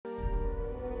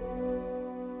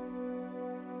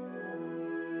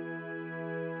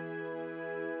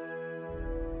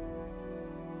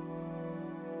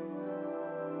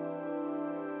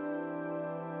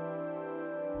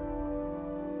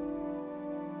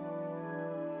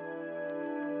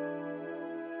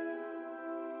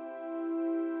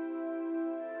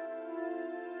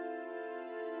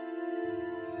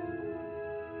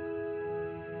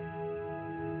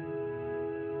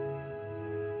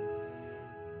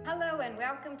and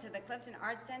welcome to the Clifton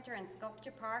Art Center and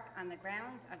Sculpture Park on the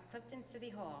grounds of Clifton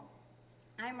City Hall.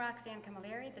 I'm Roxanne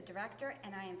Cammilleri, the director,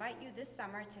 and I invite you this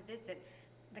summer to visit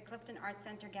the Clifton Art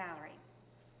Center Gallery.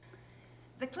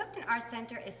 The Clifton Art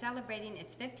Center is celebrating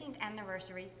its 15th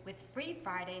anniversary with free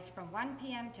Fridays from 1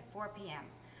 p.m. to 4 p.m.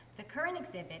 The current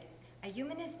exhibit, A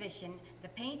Humanist Vision, the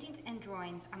paintings and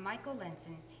drawings of Michael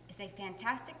Lenson, is a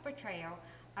fantastic portrayal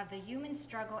of the human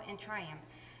struggle and triumph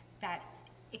that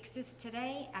exists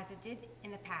today as it did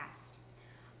in the past.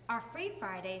 Our free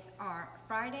Fridays are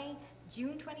Friday,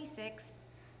 June 26th,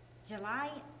 July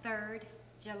 3rd,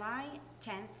 July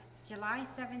 10th, July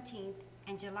 17th,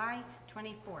 and July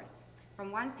 24th,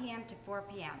 from 1 p.m. to 4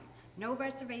 p.m. No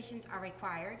reservations are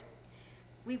required.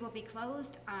 We will be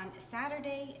closed on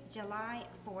Saturday, July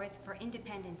 4th for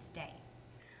Independence Day.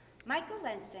 Michael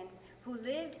Lenson, who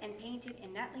lived and painted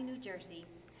in Nutley, New Jersey,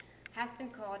 has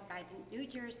been called by the New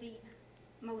Jersey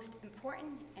most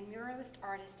important and muralist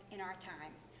artist in our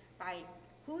time by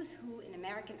Who's Who in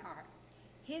American Art.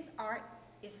 His art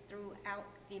is throughout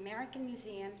the American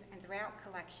museums and throughout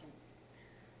collections.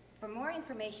 For more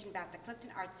information about the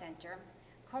Clifton Art Center,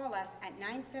 call us at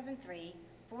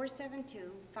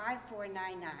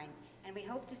 973-472-5499, and we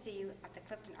hope to see you at the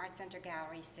Clifton Art Center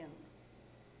Gallery soon.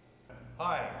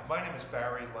 Hi, my name is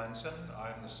Barry Lenson.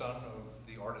 I'm the son of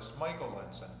the artist Michael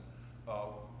Lenson.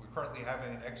 We're currently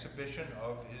having an exhibition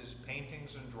of his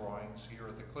paintings and drawings here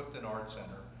at the Clifton Art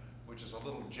Center, which is a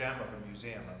little gem of a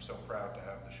museum. I'm so proud to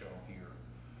have the show here.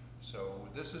 So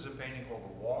this is a painting called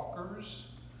The Walkers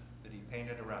that he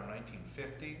painted around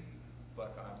 1950,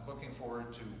 but I'm looking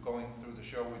forward to going through the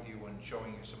show with you and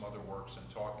showing you some other works and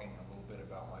talking a little bit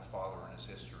about my father and his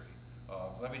history.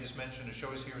 Let me just mention the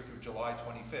show is here through July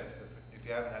 25th. If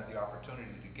you haven't had the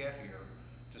opportunity to get here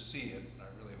to see it, I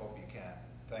really hope you can.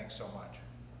 Thanks so much.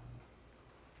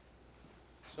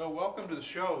 So welcome to the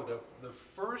show. The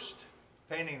first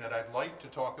painting that I'd like to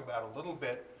talk about a little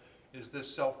bit is this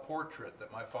self-portrait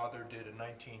that my father did in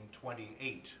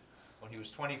 1928 when he was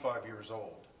 25 years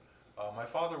old. My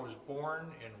father was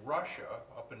born in Russia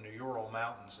up in the Ural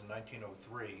Mountains in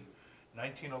 1903. In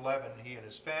 1911, he and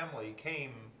his family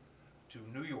came to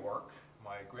New York.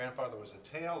 My grandfather was a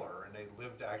tailor, and they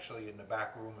lived actually in the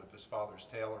back room of his father's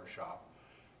tailor shop.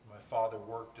 My father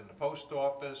worked in the post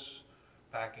office,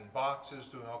 packing boxes,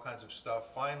 doing all kinds of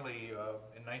stuff. Finally,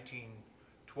 in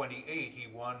 1928, he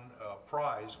won a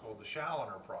prize called the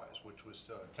Challoner Prize, which was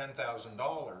 $10,000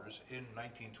 in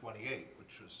 1928,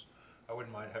 which was, I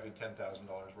wouldn't mind having $10,000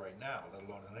 right now, let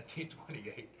alone in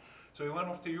 1928. So he went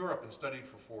off to Europe and studied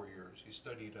for 4 years. He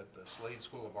studied at the Slade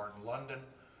School of Art in London,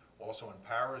 also in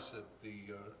Paris at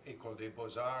the École des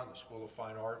Beaux-Arts, the School of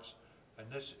Fine Arts. And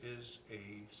this is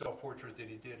a self-portrait that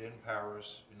he did in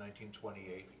Paris in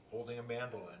 1928, holding a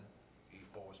mandolin. He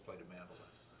always played a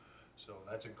mandolin. So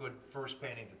that's a good first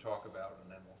painting to talk about, and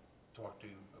then we'll talk to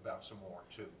you about some more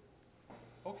too.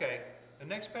 Okay, the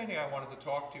next painting I wanted to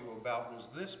talk to you about was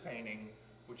this painting,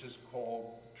 which is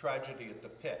called Tragedy at the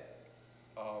Pit.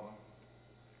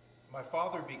 My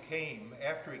father became,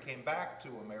 after he came back to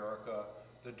America,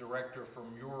 the director for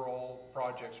mural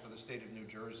projects for the state of New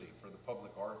Jersey, for the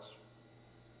public arts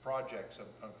projects of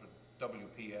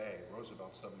WPA,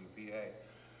 Roosevelt's WPA.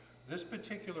 This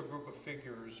particular group of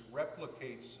figures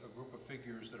replicates a group of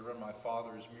figures that are in my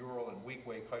father's mural in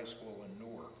Weequahic High School in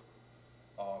Newark.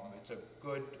 It's a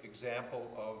good example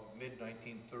of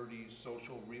mid-1930s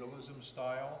social realism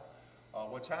style.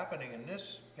 What's happening in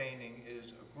this painting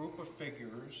is a group of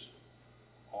figures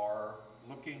are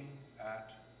looking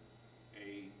at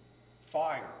a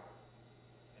fire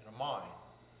in a mine.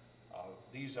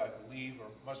 These, I believe,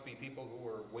 must be people who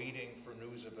are waiting for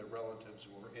news of their relatives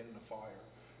who are in the fire.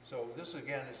 So this,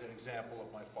 again, is an example of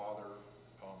my father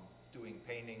doing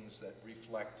paintings that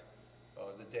reflect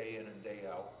the day in and day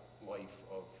out life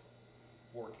of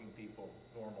working people,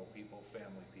 normal people,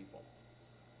 family people.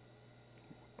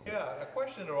 Yeah, a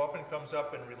question that often comes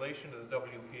up in relation to the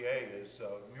WPA is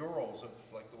murals of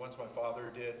like the ones my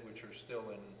father did, which are still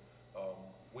in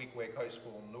Weequahic High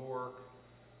School in Newark.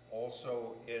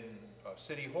 Also in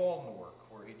City Hall, Newark,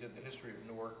 where he did the history of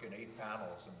Newark in 8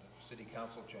 panels in the city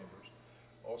council chambers.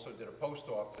 Also did a post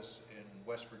office in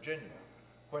West Virginia.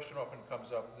 Question often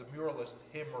comes up, the muralist,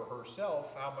 him or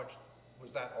herself, how much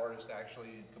was that artist actually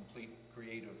in complete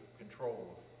creative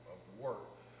control of the work?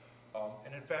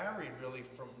 And it varied really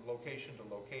from location to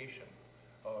location.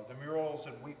 The murals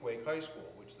in Weequahic High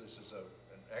School, which this is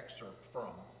an excerpt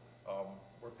from,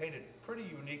 were painted pretty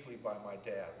uniquely by my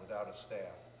dad without a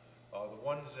staff. The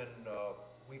ones in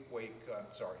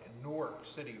in Newark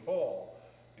City Hall,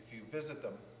 if you visit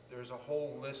them, there's a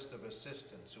whole list of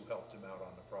assistants who helped him out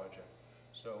on the project.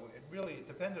 So it really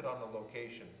depended on the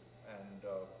location and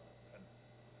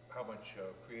how much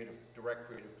direct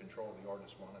creative control the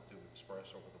artist wanted to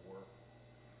express over the work.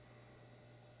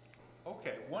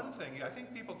 Okay, one thing, I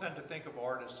think people tend to think of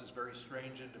artists as very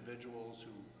strange individuals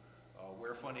who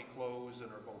wear funny clothes and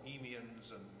are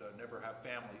bohemians and never have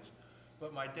families.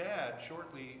 But my dad,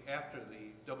 shortly after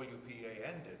the WPA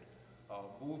ended,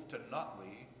 moved to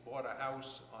Nutley, bought a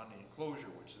house on the enclosure,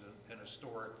 which is an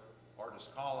historic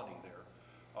artist colony there,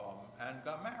 and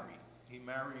got married. He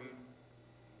married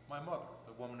my mother,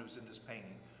 the woman who's in this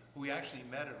painting, who he actually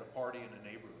met at a party in the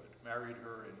neighborhood. Married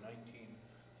her in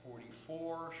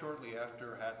 1944, shortly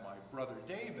after had my brother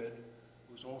David,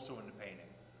 who's also in the painting.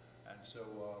 And so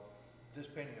this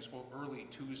painting is called Early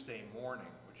Tuesday Morning,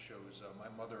 which shows my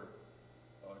mother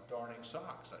darning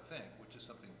socks, I think, which is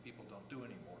something people don't do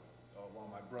anymore, while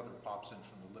my brother pops in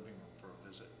from the living room for a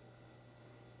visit.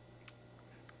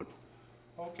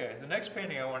 Okay, the next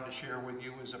painting I wanted to share with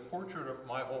you is a portrait of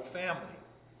my whole family.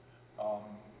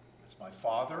 It's my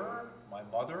father, my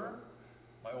mother,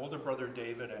 my older brother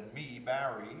David, and me,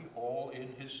 Barry, all in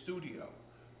his studio.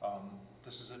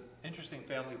 This is an interesting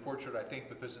family portrait, I think,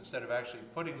 because instead of actually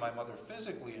putting my mother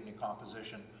physically in the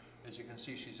composition, as you can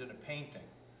see, she's in a painting.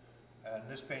 And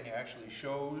this painting actually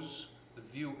shows the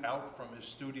view out from his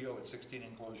studio at 16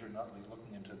 Enclosure Nutley,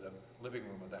 looking into the living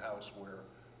room of the house where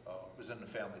it was in the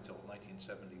family till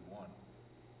 1971.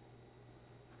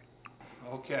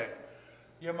 Okay.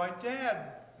 Yeah, my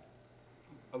dad,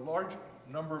 a large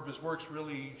number of his works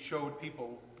really showed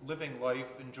people living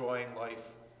life, enjoying life,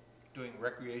 doing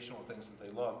recreational things that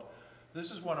they loved.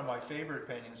 This is one of my favorite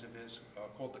paintings of his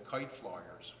called The Kite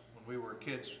Flyers. When we were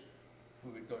kids,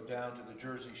 we would go down to the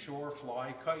Jersey Shore,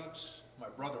 fly kites, my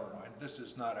brother and I. This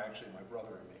is not actually my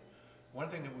brother and me. One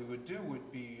thing that we would do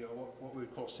would be what we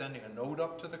would call sending a note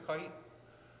up to the kite.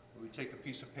 We would take a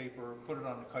piece of paper, put it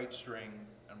on the kite string,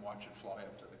 and watch it fly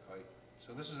up to the kite.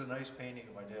 So this is a nice painting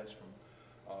of my dad's from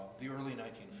the early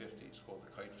 1950s called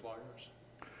The Kite Flyers.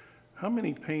 How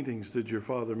many paintings did your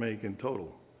father make in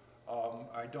total?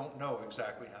 I don't know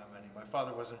exactly how many. My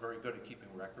father wasn't very good at keeping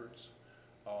records,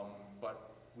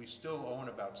 but we still own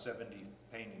about 70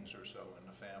 paintings or so in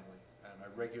the family, and I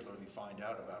regularly find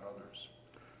out about others.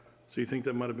 So you think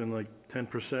that might have been like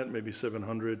 10%, maybe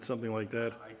 700, something like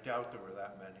that? I doubt there were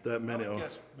that many. That many? I would Oh.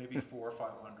 guess maybe 400 or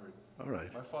 500. All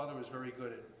right. My father was very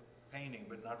good at painting,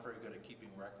 but not very good at keeping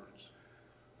records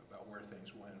about where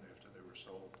things went after they were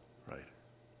sold. Right.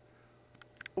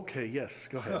 Okay, yes,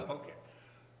 go ahead. Okay.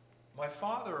 My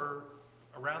father,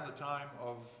 around the time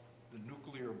of the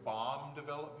nuclear bomb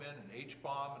development and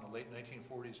H-bomb in the late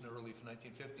 1940s and early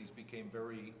 1950s, became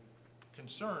very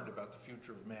concerned about the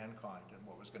future of mankind and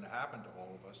what was going to happen to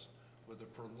all of us with the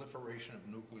proliferation of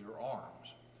nuclear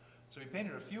arms. So he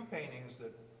painted a few paintings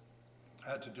that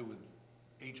had to do with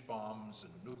H-bombs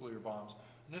and nuclear bombs,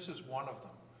 and this is one of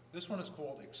them. This one is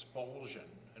called Expulsion,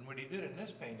 and what he did in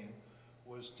this painting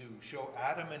was to show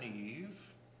Adam and Eve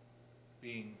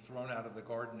being thrown out of the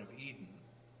Garden of Eden,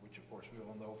 which of course we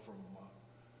all know from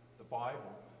the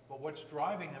Bible, but what's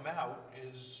driving them out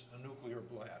is a nuclear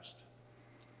blast.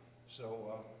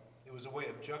 So it was a way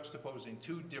of juxtaposing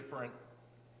two different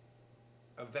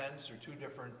events or two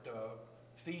different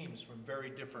themes from very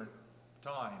different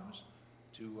times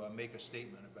to make a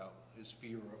statement about his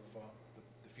fear of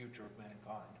the future of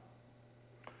mankind.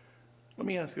 Let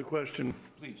me ask a question.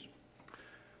 Please.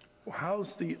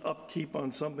 How's the upkeep on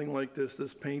something like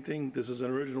this painting? This is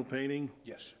an original painting?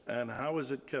 Yes. And how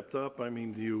is it kept up? I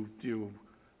mean, do you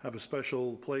have a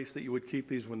special place that you would keep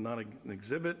these when not an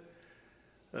exhibit?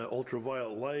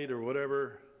 Ultraviolet light or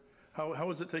whatever?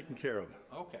 How is it taken care of?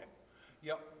 Okay.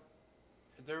 Yep.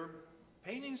 There are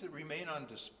paintings that remain on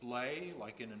display,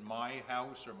 like in my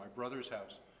house or my brother's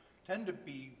house, tend to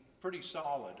be pretty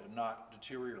solid and not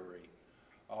deteriorate.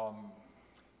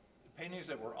 Paintings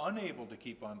that we're unable to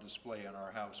keep on display in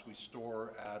our house, we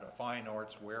store at a fine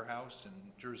arts warehouse in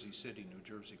Jersey City, New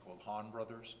Jersey, called Hahn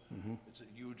Brothers. Mm-hmm. It's a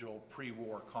huge old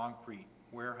pre-war concrete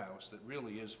warehouse that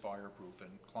really is fireproof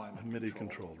and climate Humidity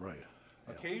controlled. controlled, right.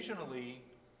 Yeah. Occasionally,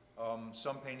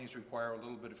 some paintings require a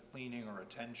little bit of cleaning or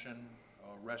attention,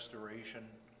 restoration,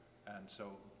 and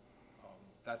so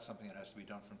that's something that has to be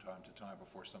done from time to time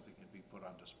before something can be put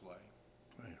on display.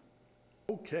 Right.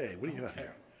 Okay, what do you got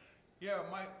here? Yeah,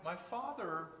 my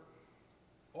father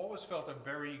always felt a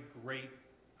very great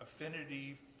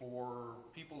affinity for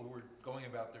people who were going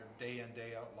about their day in,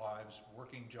 day out lives,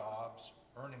 working jobs,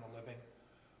 earning a living.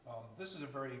 This is a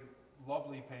very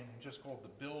lovely painting just called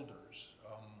The Builders.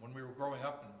 When we were growing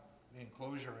up in the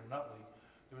enclosure in Nutley,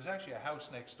 there was actually a house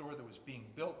next door that was being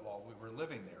built while we were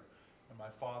living there. And my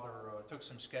father took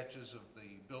some sketches of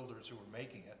the builders who were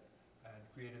making it and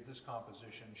created this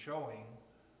composition showing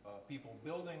people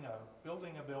building a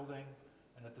building,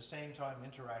 and at the same time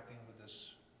interacting with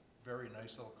this very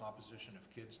nice little composition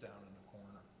of kids down in the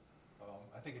corner.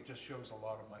 I think it just shows a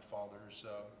lot of my father's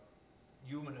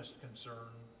humanist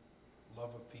concern,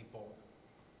 love of people,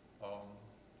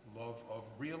 love of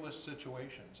realist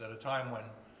situations at a time when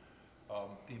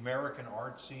the American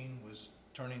art scene was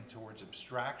turning towards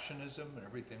abstractionism and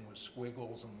everything was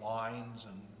squiggles and lines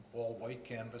and all white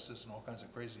canvases and all kinds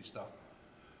of crazy stuff.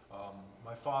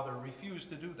 My father refused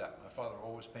to do that. My father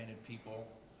always painted people.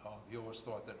 He always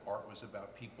thought that art was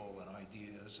about people and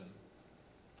ideas and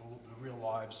the real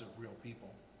lives of real people.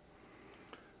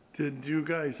 Did you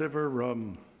guys ever,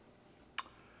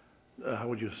 how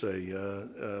would you say,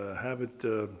 have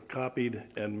it copied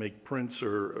and make prints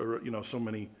or so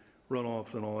many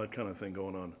runoffs and all that kind of thing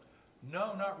going on?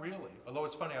 No, not really. Although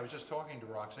it's funny, I was just talking to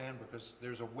Roxanne because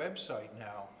there's a website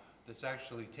now that's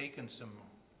actually taken some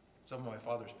of my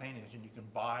father's paintings and you can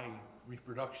buy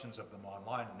reproductions of them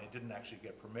online and they didn't actually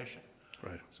get permission.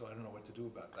 Right. So I don't know what to do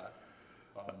about that.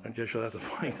 I guess you'll have to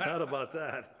find out about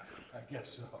that. I guess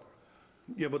so.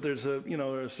 Yeah, but there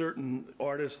are certain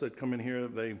artists that come in here,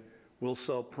 they will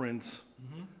sell prints.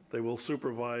 Mm-hmm. They will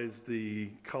supervise the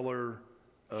color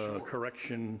Sure.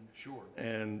 correction. Sure.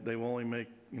 And they will only make,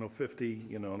 50,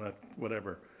 not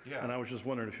whatever. Yeah. And I was just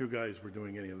wondering if you guys were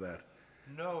doing any of that.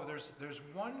 No, there's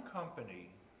one company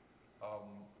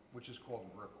which is called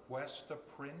Request a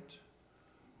Print,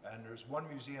 and there's one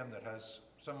museum that has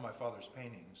some of my father's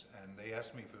paintings, and they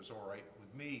asked me if it was all right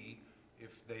with me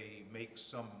if they make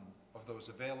some of those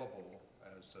available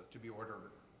as to be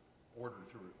ordered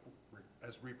through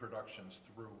as reproductions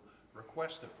through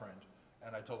Request a Print,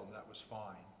 and I told them that was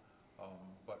fine,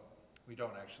 but we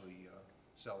don't actually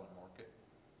sell and market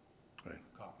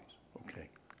copies. Okay.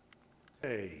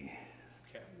 Hey.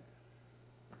 Okay.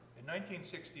 In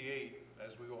 1968,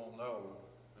 as we all know,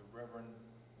 the Reverend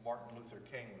Martin Luther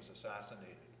King was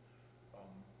assassinated.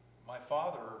 My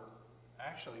father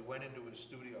actually went into his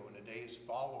studio in the days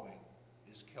following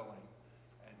his killing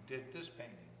and did this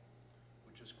painting,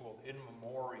 which is called In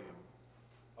Memoriam.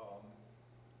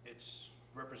 It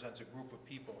represents a group of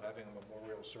people having a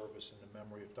memorial service in the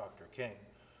memory of Dr. King.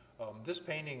 This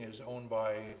painting is owned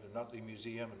by the Nutley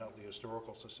Museum and Nutley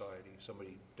Historical Society.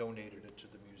 Somebody donated it to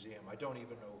the museum. I don't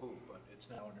even know who, but it's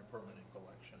now in a permanent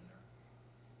collection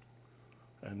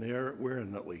there. And where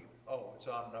in Nutley? Oh, it's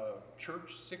on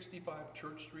 65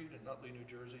 Church Street in Nutley, New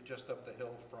Jersey, just up the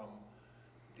hill from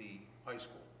the high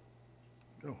school.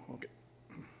 Oh, okay.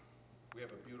 We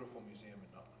have a beautiful museum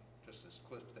in Nutley, just as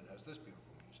Clifton has this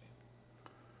beautiful museum.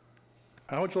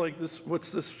 How would you like this?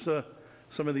 What's this?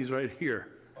 Some of these right here.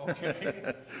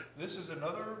 Okay. This is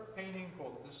another painting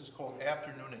this is called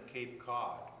Afternoon at Cape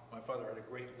Cod. My father had a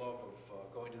great love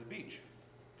of going to the beach,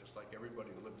 just like everybody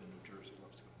who lived in New Jersey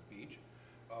loves to go to the beach.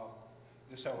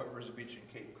 This, however, is a beach in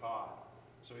Cape Cod.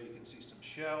 So you can see some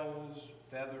shells,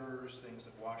 feathers, things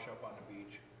that wash up on the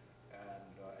beach,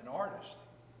 and an artist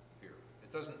here.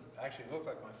 It doesn't actually look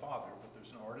like my father, but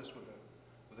there's an artist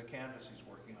with a canvas he's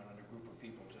working on and a group of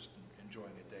people just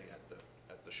enjoying a day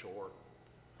at the shore.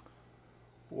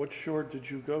 What shore did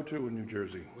you go to in New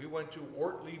Jersey? We went to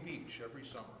Ortley Beach every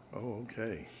summer. Oh,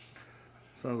 okay.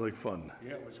 Sounds like fun.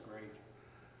 Yeah, it was great.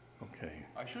 Okay.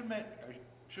 I should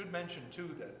mention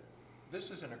too that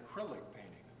this is an acrylic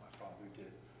painting that my father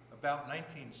did. About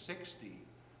 1960,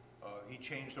 he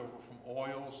changed over from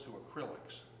oils to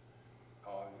acrylics.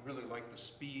 He really liked the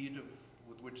speed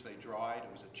with which they dried.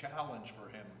 It was a challenge for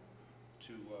him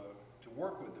to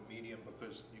work with the medium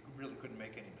because you really couldn't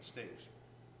make any mistakes.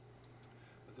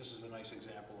 But this is a nice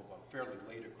example of a fairly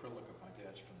late acrylic of my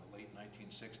dad's from the late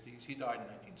 1960s. He died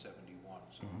in 1971,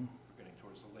 so we're getting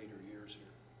towards the later years here.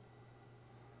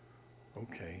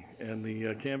 Okay. And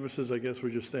the canvases, I guess, were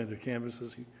just standard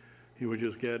canvases he would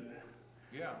just get?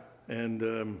 Yeah.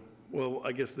 And, well,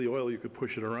 I guess the oil, you could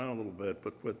push it around a little bit,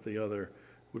 but with the other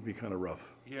would be kind of rough.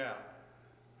 Yeah.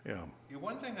 Yeah.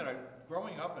 One thing that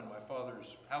growing up in my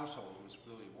father's household was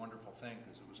really a wonderful thing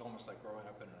because it was almost like growing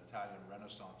up in an Italian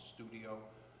Renaissance studio.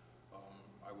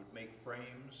 I would make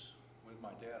frames with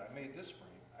my dad. I made this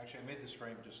frame. Actually, I made this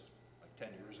frame just like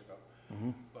 10 years ago.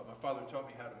 Mm-hmm. But my father taught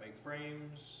me how to make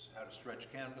frames, how to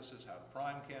stretch canvases, how to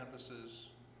prime canvases,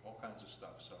 all kinds of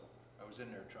stuff. So I was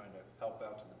in there trying to help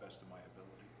out to the best of my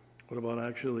ability. What about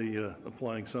actually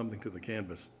applying something to the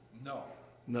canvas? No.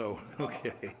 No.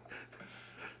 Okay.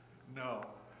 No.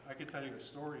 I could tell you a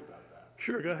story about that.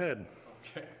 Sure, go ahead.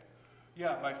 Okay.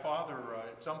 Yeah, my father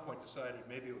at some point decided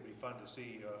maybe it would be fun to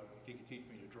see if he could teach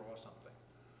me to draw something.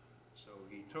 So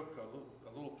he took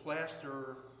a little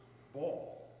plaster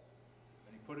ball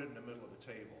and he put it in the middle of the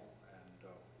table and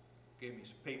gave me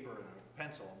some paper and a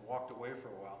pencil and walked away for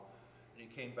a while. And he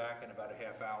came back in about a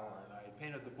half hour and I had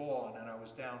painted the ball, and then I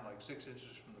was down like 6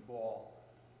 inches from the ball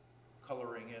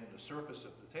coloring in the surface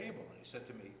of the table. And he said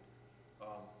to me,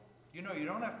 you know, you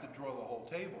don't have to draw the whole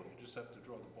table, you just have to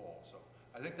draw the ball. So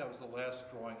I think that was the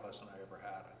last drawing lesson I ever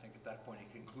had. I think at that point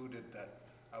he concluded that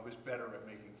I was better at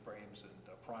making frames and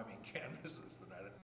priming canvases than at